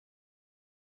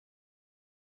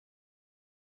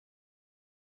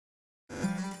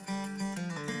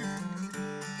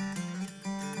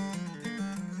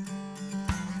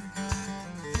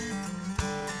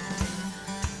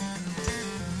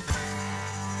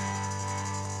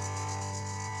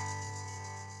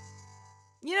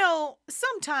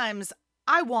Sometimes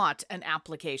I want an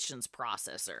applications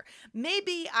processor.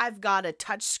 Maybe I've got a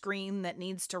touch screen that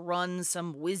needs to run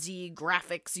some whizzy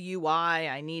graphics UI.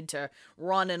 I need to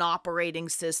run an operating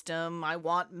system. I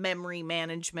want memory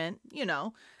management,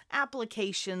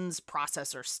 applications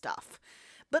processor stuff.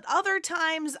 But other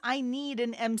times I need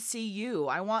an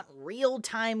MCU. I want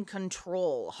real-time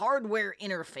control, hardware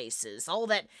interfaces, all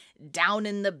that down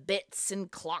in the bits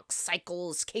and clock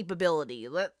cycles capability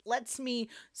that lets me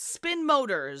spin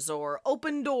motors or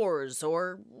open doors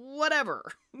or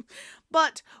whatever.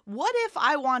 But what if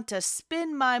I want to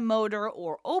spin my motor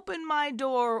or open my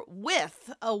door with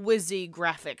a whizzy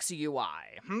graphics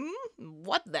UI?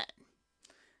 What then?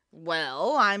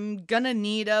 Well, I'm gonna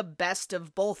need a best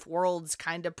of both worlds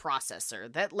kind of processor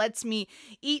that lets me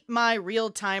eat my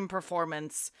real-time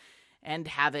performance and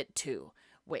have it too.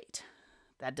 Wait,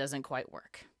 that doesn't quite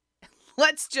work.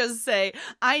 Let's just say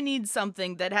I need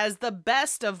something that has the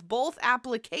best of both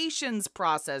applications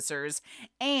processors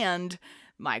and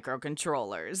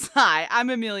microcontrollers. Hi,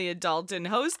 I'm Amelia Dalton,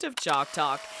 host of Chalk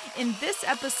Talk. In this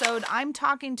episode, I'm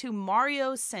talking to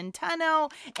Mario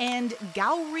Centeno and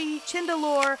Gowri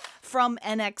Chindalore from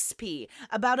NXP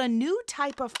about a new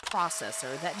type of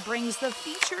processor that brings the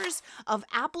features of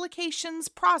applications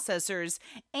processors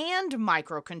and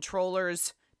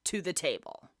microcontrollers to the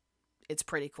table. It's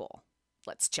pretty cool.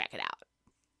 Let's check it out.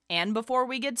 And before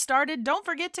we get started, don't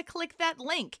forget to click that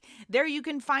link. There you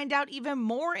can find out even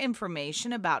more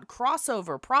information about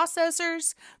crossover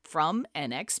processors from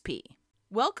NXP.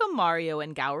 Welcome, Mario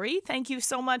and Gowri. Thank you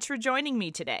so much for joining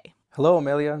me today. Hello,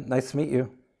 Amelia. Nice to meet you.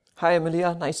 Hi,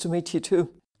 Amelia. Nice to meet you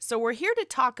too. So we're here to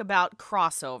talk about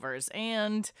crossovers,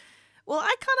 and well,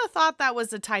 I kind of thought that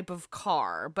was a type of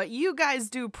car, but you guys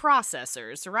do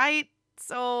processors, right?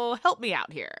 So help me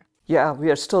out here. Yeah, we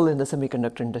are still in the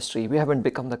semiconductor industry. We haven't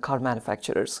become the car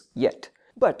manufacturers yet.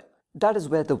 But that is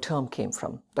where the term came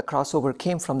from. The crossover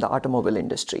came from the automobile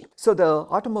industry. So the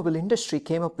automobile industry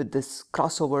came up with this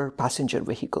crossover passenger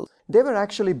vehicle. They were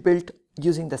actually built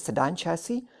using the sedan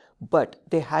chassis, but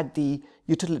they had the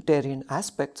utilitarian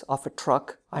aspects of a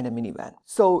truck and a minivan.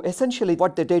 So essentially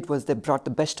what they did was they brought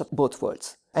the best of both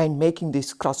worlds and making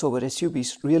these crossover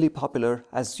SUVs really popular,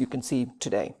 as you can see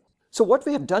today. So what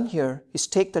we have done here is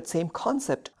take that same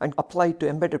concept and apply it to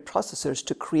embedded processors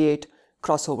to create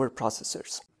crossover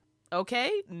processors. Okay,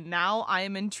 now I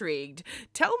am intrigued.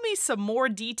 Tell me some more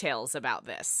details about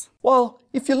this. Well,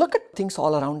 if you look at things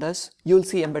all around us, you'll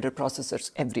see embedded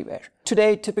processors everywhere.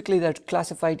 Today, typically they're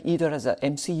classified either as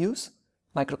MCUs,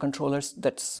 microcontrollers,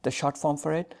 that's the short form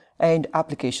for it, and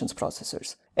applications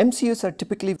processors. MCUs are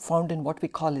typically found in what we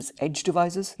call as edge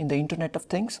devices in the Internet of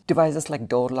Things. Devices like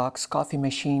door locks, coffee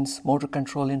machines, motor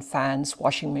control in fans,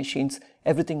 washing machines,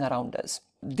 everything around us.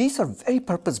 These are very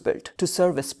purpose-built to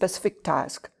serve a specific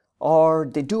task, or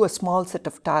they do a small set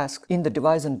of tasks in the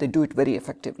device and they do it very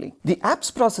effectively. The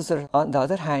apps processor, on the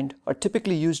other hand, are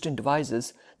typically used in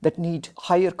devices that need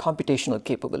higher computational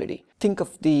capability. Think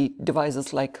of the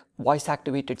devices like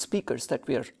voice-activated speakers that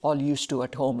we are all used to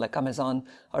at home, like Amazon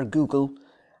or Google,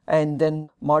 and then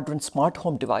modern smart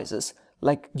home devices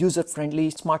like user-friendly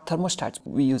smart thermostats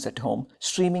we use at home,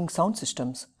 streaming sound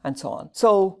systems, and so on.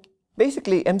 So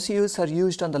basically, MCUs are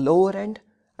used on the lower end,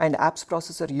 and apps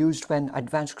processors are used when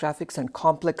advanced graphics and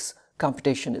complex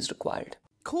computation is required.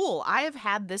 Cool. I have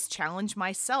had this challenge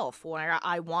myself where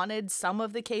I wanted some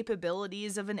of the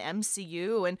capabilities of an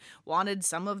MCU and wanted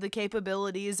some of the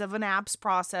capabilities of an apps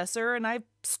processor, and I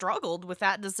struggled with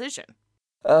that decision.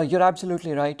 You're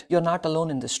absolutely right. You're not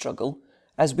alone in this struggle.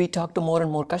 As we talk to more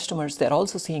and more customers, they're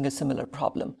also seeing a similar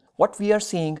problem. What we are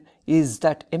seeing is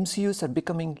that MCUs are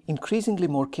becoming increasingly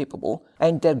more capable,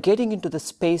 and they're getting into the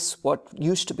space what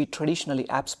used to be traditionally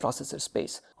apps processor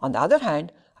space. On the other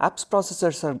hand, apps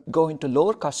processors are going to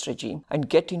lower cost regime and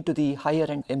get into the higher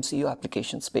end MCU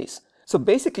application space. So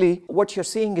basically, what you're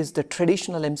seeing is the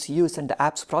traditional MCUs and the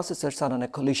apps processors are on a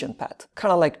collision path,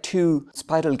 kind of like two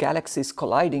spiral galaxies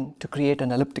colliding to create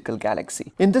an elliptical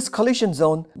galaxy. In this collision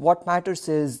zone, what matters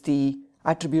is the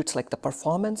attributes like the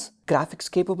performance, graphics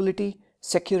capability,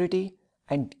 security,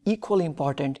 and equally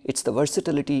important, it's the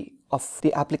versatility of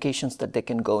the applications that they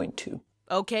can go into.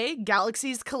 Okay,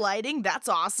 galaxies colliding, that's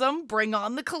awesome. Bring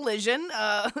on the collision.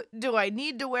 Do I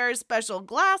need to wear special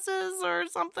glasses or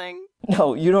something?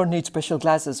 No, you don't need special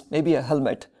glasses, maybe a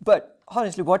helmet. But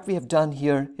honestly, what we have done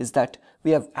here is that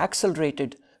we have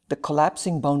accelerated the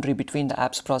collapsing boundary between the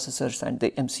apps processors and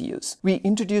the MCUs. We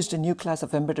introduced a new class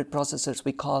of embedded processors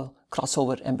we call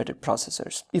crossover embedded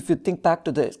processors. If you think back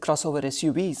to the crossover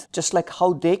SUVs, just like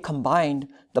how they combined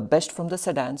the best from the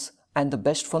sedans and the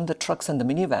best from the trucks and the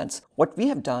minivans, what we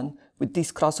have done, with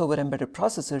these crossover embedded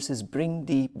processors is bring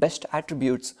the best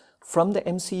attributes from the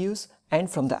MCUs and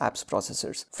from the apps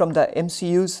processors. From the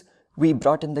MCUs, we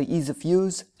brought in the ease of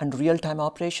use and real-time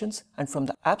operations, and from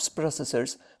the apps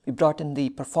processors, we brought in the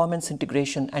performance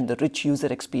integration and the rich user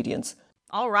experience.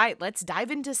 All right, let's dive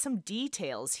into some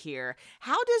details here.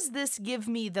 How does this give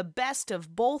me the best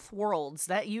of both worlds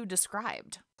that you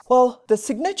described? Well, the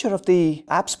signature of the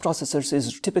apps processors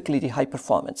is typically the high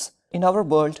performance. In our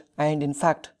world, and in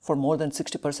fact, for more than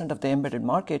 60% of the embedded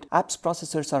market, apps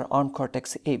processors are ARM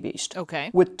Cortex-A based.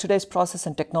 Okay. With today's process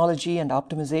and technology and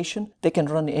optimization, they can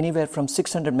run anywhere from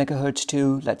 600 megahertz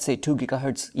to, let's say, 2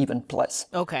 gigahertz even plus.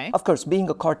 Okay. Of course, being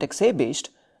a Cortex-A based,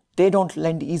 they don't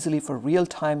lend easily for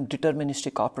real-time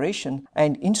deterministic operation,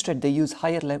 and instead they use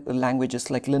higher level languages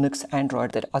like Linux,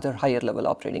 Android, and other higher level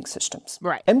operating systems.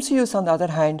 Right. MCUs, on the other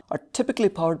hand, are typically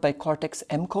powered by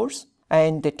Cortex-M cores,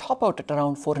 and they top out at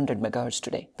around 400 megahertz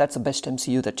today. That's the best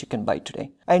MCU that you can buy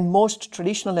today. And most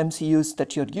traditional MCUs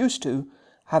that you're used to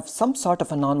have some sort of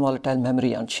a non-volatile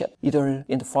memory on chip, either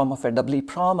in the form of a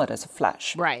EEPROM or as a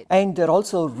flash. Right. And they're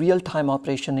also real-time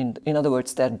operation, in other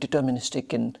words, they're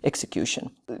deterministic in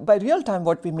execution. By real-time,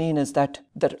 what we mean is that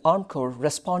the ARM core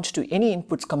responds to any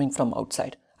inputs coming from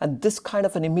outside. And this kind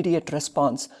of an immediate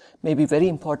response may be very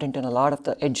important in a lot of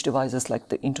the edge devices like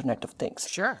the Internet of Things.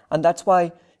 Sure. And that's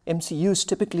why MCUs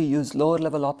typically use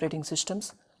lower-level operating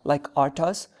systems like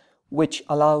RTOS, which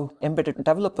allow embedded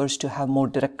developers to have more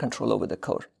direct control over the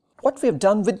core. What we have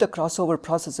done with the crossover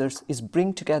processors is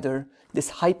bring together this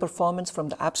high performance from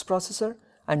the apps processor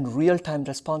and real-time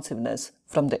responsiveness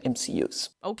from the MCUs.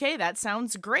 Okay, that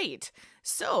sounds great.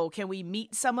 So, can we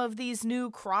meet some of these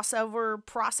new crossover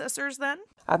processors then?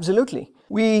 Absolutely.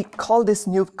 We call these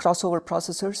new crossover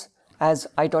processors as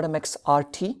i.MX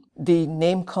RT. The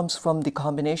name comes from the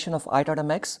combination of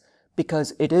i.MX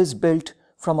because it is built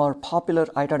from our popular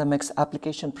i.MX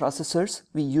application processors.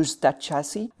 We use that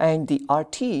chassis, and the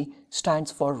RT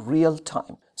stands for real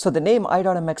time. So the name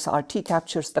i.MX RT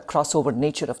captures the crossover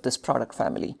nature of this product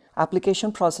family,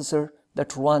 application processor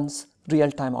that runs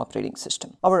real-time operating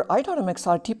system. Our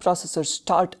i.MX RT processors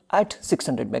start at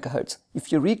 600 megahertz.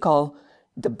 If you recall,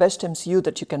 the best MCU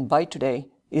that you can buy today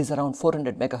is around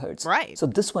 400 megahertz. Right. So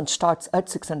this one starts at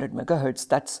 600 megahertz.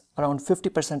 That's around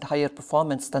 50% higher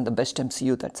performance than the best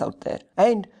MCU that's out there.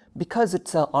 And because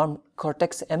it's a ARM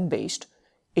Cortex-M based,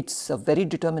 it's very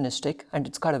deterministic, and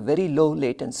it's got a very low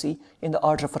latency in the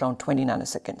order of around 20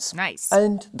 nanoseconds. Nice.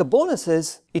 And the bonus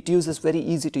is it uses very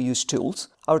easy to use tools.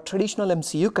 Our traditional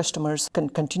MCU customers can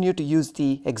continue to use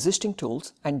the existing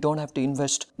tools and don't have to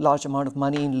invest large amount of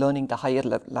money in learning the higher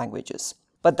level languages.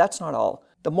 But that's not all.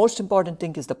 The most important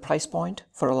thing is the price point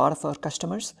for a lot of our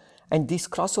customers, and these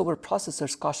crossover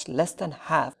processors cost less than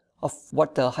half of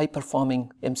what the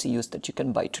high-performing MCUs that you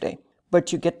can buy today.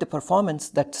 But you get the performance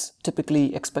that's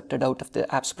typically expected out of the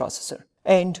apps processor.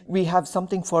 And we have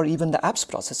something for even the apps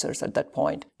processors at that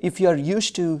point. If you're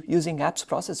used to using apps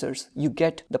processors, you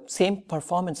get the same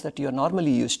performance that you're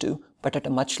normally used to, but at a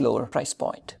much lower price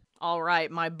point. All right,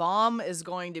 my bomb is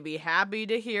going to be happy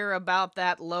to hear about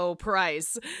that low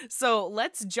price. So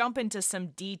let's jump into some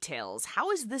details.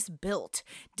 How is this built?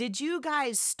 Did you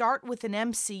guys start with an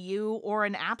MCU or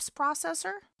an apps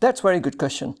processor? That's a very good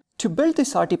question. To build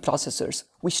these RT processors,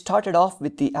 we started off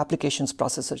with the applications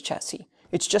processor chassis.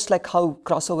 It's just like how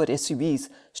crossover SUVs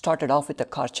started off with a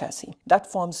car chassis.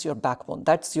 That forms your backbone.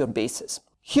 That's your basis.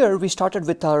 Here, we started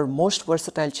with our most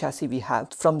versatile chassis we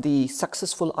have from the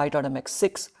successful i.MX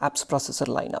 6 apps processor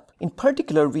lineup. In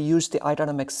particular, we used the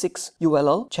i.MX 6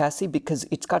 ULL chassis because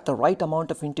it's got the right amount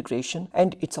of integration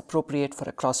and it's appropriate for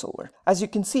a crossover. As you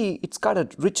can see, it's got a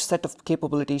rich set of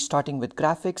capabilities starting with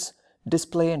graphics,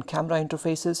 display and camera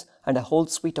interfaces, and a whole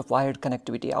suite of wired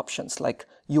connectivity options like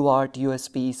UART,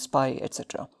 USB, SPI,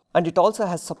 etc. And it also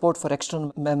has support for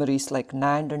external memories like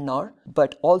NAND and NOR,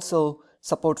 but also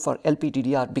support for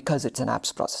LPDDR because it's an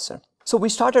apps processor. So we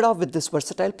started off with this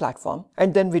versatile platform,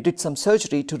 and then we did some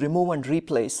surgery to remove and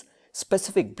replace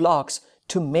specific blocks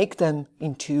to make them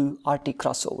into RT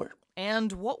crossover.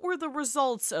 And what were the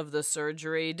results of the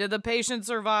surgery? Did the patient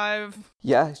survive?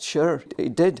 Yeah, sure,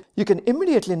 it did. You can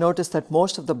immediately notice that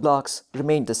most of the blocks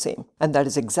remained the same, and that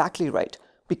is exactly right,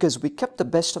 because we kept the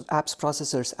best of apps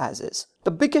processors as is.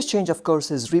 The biggest change, of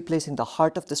course, is replacing the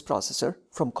heart of this processor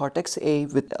from Cortex-A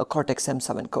with a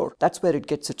Cortex-M7 core. That's where it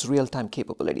gets its real-time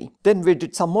capability. Then we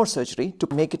did some more surgery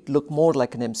to make it look more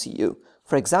like an MCU.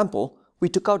 For example, we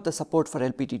took out the support for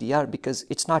LPDDR because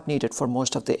it's not needed for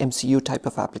most of the MCU type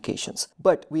of applications.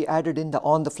 But we added in the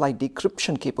on-the-fly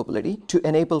decryption capability to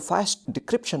enable fast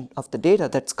decryption of the data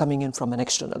that's coming in from an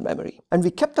external memory. And we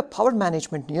kept the power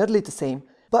management nearly the same,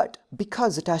 But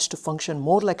because it has to function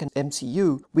more like an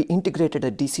MCU, we integrated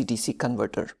a DC-DC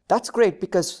converter. That's great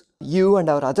because you and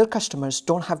our other customers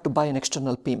don't have to buy an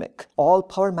external PMIC. All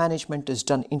power management is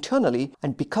done internally,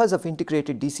 and because of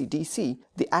integrated DC-DC,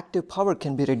 the active power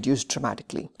can be reduced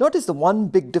dramatically. Notice the one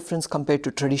big difference compared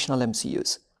to traditional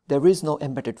MCUs. There is no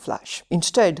embedded flash.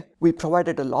 Instead, we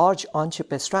provided a large on-chip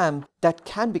SRAM that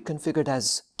can be configured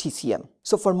as TCM.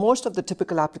 So for most of the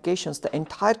typical applications, the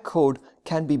entire code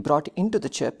can be brought into the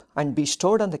chip and be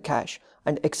stored on the cache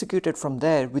and executed from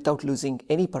there without losing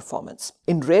any performance.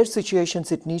 In rare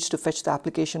situations it needs to fetch the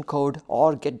application code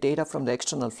or get data from the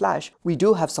external flash, we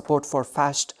do have support for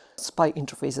fast SPI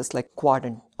interfaces like quad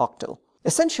and octal.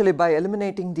 Essentially, by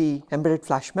eliminating the embedded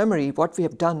flash memory, what we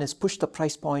have done is push the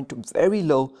price point to very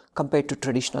low compared to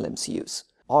traditional MCUs,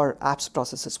 or apps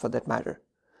processors for that matter.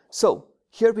 So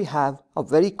here we have a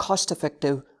very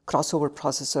cost-effective crossover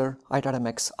processor,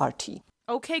 i.MX RT.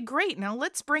 Okay, great. Now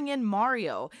let's bring in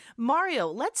Mario. Mario,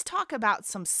 let's talk about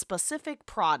some specific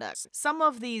products, some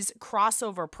of these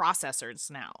crossover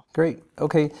processors now. Great.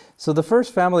 Okay, so the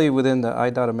first family within the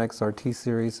i.MX RT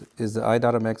series is the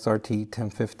i.MX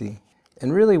RT1050.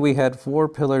 And really, we had 4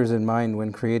 pillars in mind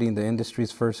when creating the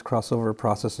industry's first crossover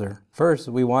processor. First,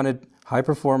 we wanted high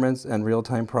performance and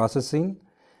real-time processing.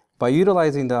 By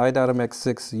utilizing the i.MX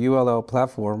 6 ULL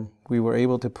platform, we were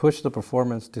able to push the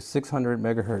performance to 600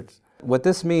 megahertz. What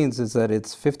this means is that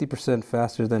it's 50%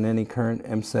 faster than any current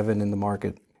M7 in the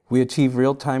market. We achieve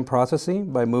real-time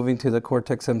processing by moving to the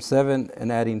Cortex M7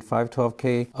 and adding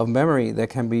 512K of memory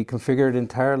that can be configured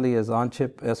entirely as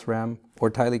on-chip SRAM or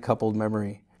tightly coupled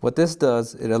memory. What this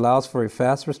does, it allows for a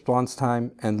fast response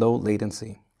time and low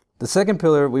latency. The second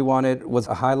pillar we wanted was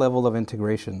a high level of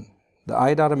integration. The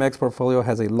i.MX portfolio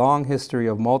has a long history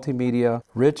of multimedia,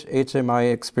 rich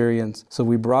HMI experience, so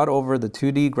we brought over the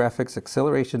 2D graphics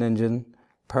acceleration engine,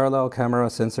 parallel camera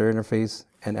sensor interface,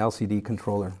 and LCD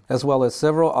controller, as well as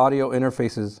several audio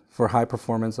interfaces for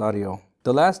high-performance audio.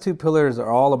 The last 2 pillars are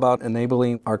all about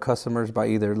enabling our customers by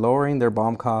either lowering their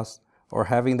BOM costs or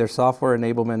having their software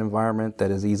enablement environment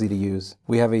that is easy to use.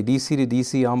 We have a DC to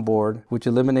DC on board, which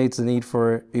eliminates the need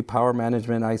for a power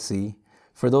management IC.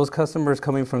 For those customers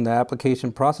coming from the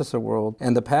application processor world,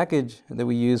 and the package that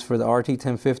we use for the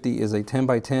RT1050 is a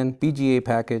 10x10 BGA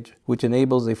package, which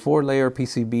enables a 4-layer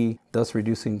PCB, thus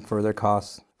reducing further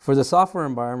costs. For the software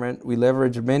environment, we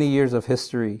leverage many years of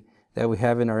history that we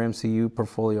have in our MCU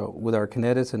portfolio with our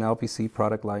Kinetis and LPC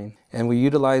product line. And we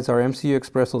utilize our MCU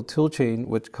Expresso toolchain,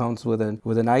 which comes with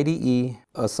an IDE,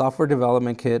 a software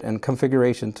development kit, and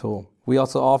configuration tool. We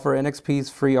also offer NXP's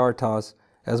free RTOS,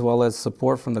 as well as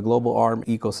support from the global ARM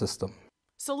ecosystem.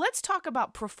 So let's talk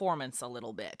about performance a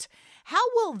little bit. How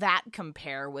will that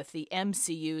compare with the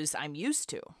MCUs I'm used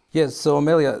to? Yes, so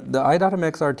Amelia, the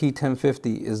i.MX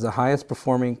RT1050 is the highest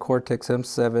performing Cortex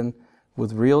M7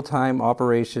 with real-time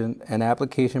operation and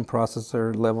application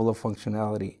processor level of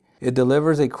functionality. It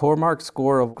delivers a CoreMark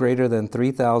score of greater than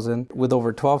 3,000 with over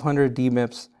 1,200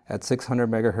 DMIPS at 600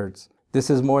 megahertz.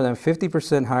 This is more than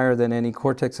 50% higher than any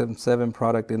Cortex M7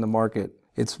 product in the market.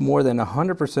 It's more than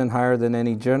 100% higher than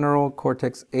any general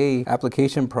Cortex-A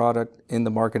application product in the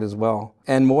market as well,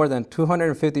 and more than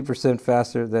 250%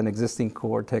 faster than existing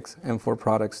Cortex M4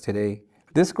 products today.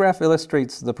 This graph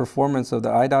illustrates the performance of the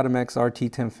i.MX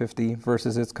RT1050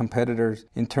 versus its competitors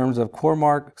in terms of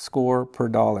CoreMark score per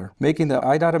dollar, making the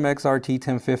i.MX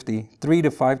RT1050 3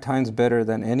 to 5 times better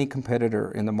than any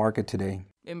competitor in the market today.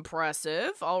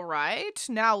 Impressive. All right.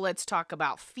 Now let's talk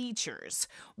about features.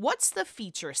 What's the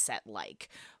feature set like?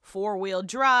 4-wheel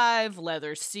drive,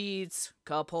 leather seats,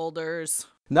 cup holders?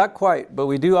 Not quite, but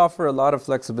we do offer a lot of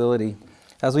flexibility.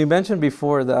 As we mentioned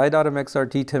before, the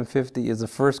i.MX RT1050 is the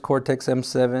first Cortex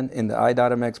M7 in the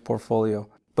i.MX portfolio.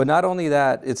 But not only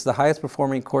that, it's the highest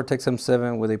performing Cortex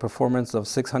M7 with a performance of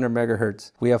 600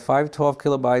 megahertz. We have 512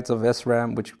 kilobytes of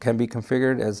SRAM, which can be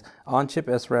configured as on-chip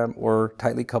SRAM or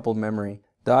tightly coupled memory.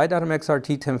 The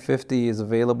i.MX RT1050 is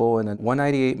available in a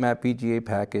 198 map BGA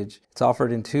package. It's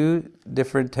offered in 2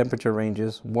 different temperature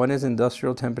ranges. One is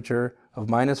industrial temperature of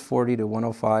 -40 to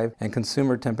 105 and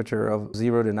consumer temperature of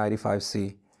 0 to 95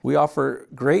 C. We offer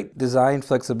great design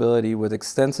flexibility with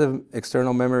extensive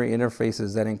external memory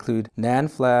interfaces that include NAND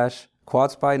flash,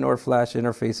 quad-SPI NOR flash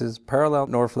interfaces, parallel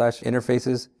NOR flash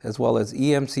interfaces, as well as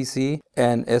eMCC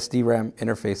and SDRAM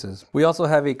interfaces. We also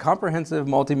have a comprehensive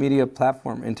multimedia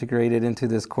platform integrated into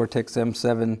this Cortex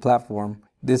M7 platform.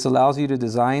 This allows you to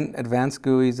design advanced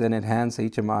GUIs and enhance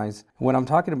HMIs. What I'm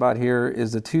talking about here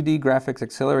is the 2D graphics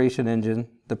acceleration engine,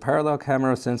 the parallel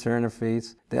camera sensor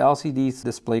interface, the LCD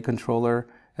display controller,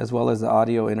 as well as the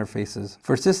audio interfaces.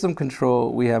 For system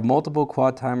control, we have multiple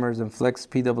quad timers and flex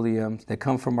PWMs that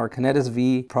come from our Kinetis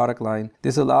V product line.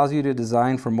 This allows you to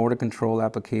design for motor control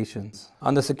applications.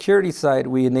 On the security side,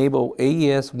 we enable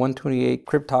AES 128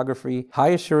 cryptography, high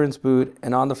assurance boot,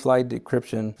 and on-the-fly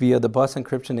decryption via the bus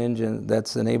encryption engine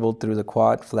that's enabled through the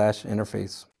quad flash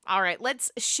interface. All right,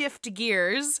 let's shift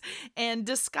gears and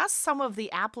discuss some of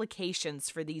the applications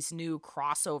for these new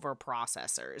crossover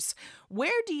processors.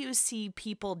 Where do you see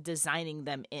people designing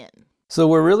them in? So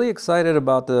we're really excited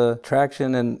about the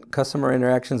traction and customer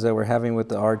interactions that we're having with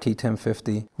the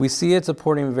RT1050. We see it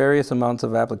supporting various amounts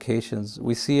of applications.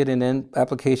 We see it in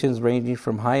applications ranging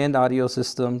from high-end audio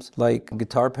systems like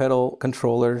guitar pedal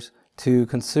controllers to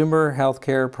consumer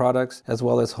healthcare products, as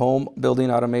well as home building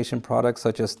automation products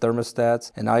such as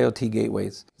thermostats and IoT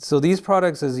gateways. So these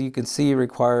products, as you can see,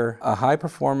 require a high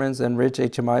performance and rich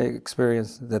HMI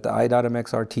experience that the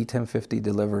i.MX RT1050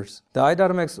 delivers. The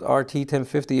i.MX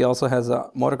RT1050 also has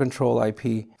a motor control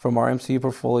IP from our MCU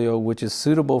portfolio, which is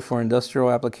suitable for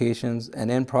industrial applications and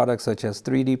end products such as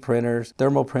 3D printers,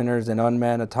 thermal printers, and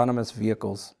unmanned autonomous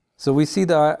vehicles. So we see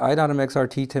the i.MX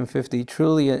RT1050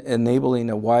 truly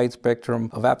enabling a wide spectrum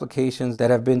of applications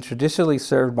that have been traditionally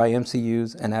served by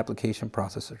MCUs and application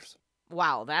processors.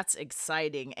 Wow, that's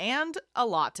exciting and a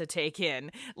lot to take in.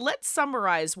 Let's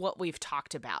summarize what we've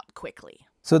talked about quickly.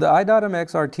 So the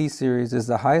i.MX RT series is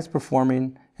the highest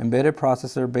performing embedded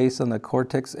processor based on the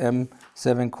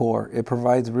Cortex-M7 core. It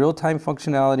provides real-time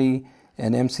functionality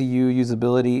and MCU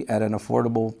usability at an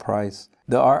affordable price.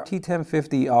 The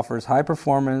RT1050 offers high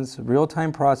performance,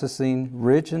 real-time processing,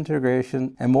 rich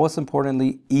integration, and most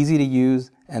importantly, easy to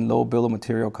use and low bill of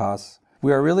material costs.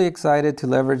 We are really excited to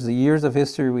leverage the years of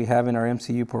history we have in our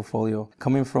MCU portfolio,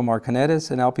 coming from our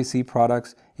Kinetis and LPC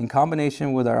products in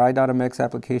combination with our i.MX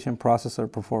application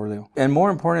processor portfolio. And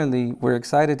more importantly, we're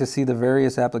excited to see the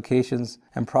various applications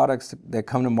and products that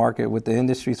come to market with the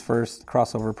industry's first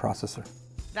crossover processor.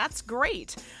 That's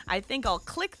great. I think I'll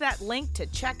click that link to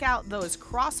check out those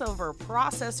crossover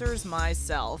processors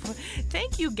myself.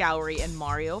 Thank you, Gowri and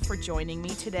Mario, for joining me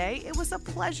today. It was a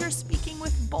pleasure speaking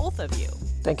with both of you.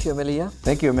 Thank you, Amelia.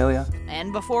 Thank you, Amelia.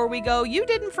 And before we go, you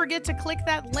didn't forget to click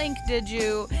that link, did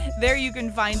you? There you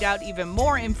can find out even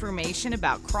more information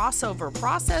about crossover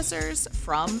processors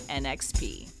from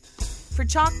NXP. For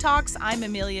Chalk Talks, I'm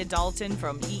Amelia Dalton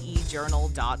from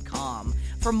eejournal.com.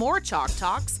 For more Chalk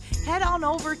Talks, head on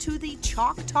over to the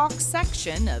Chalk Talk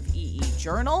section of EE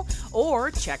Journal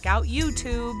or check out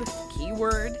YouTube,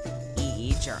 keyword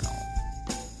EE Journal.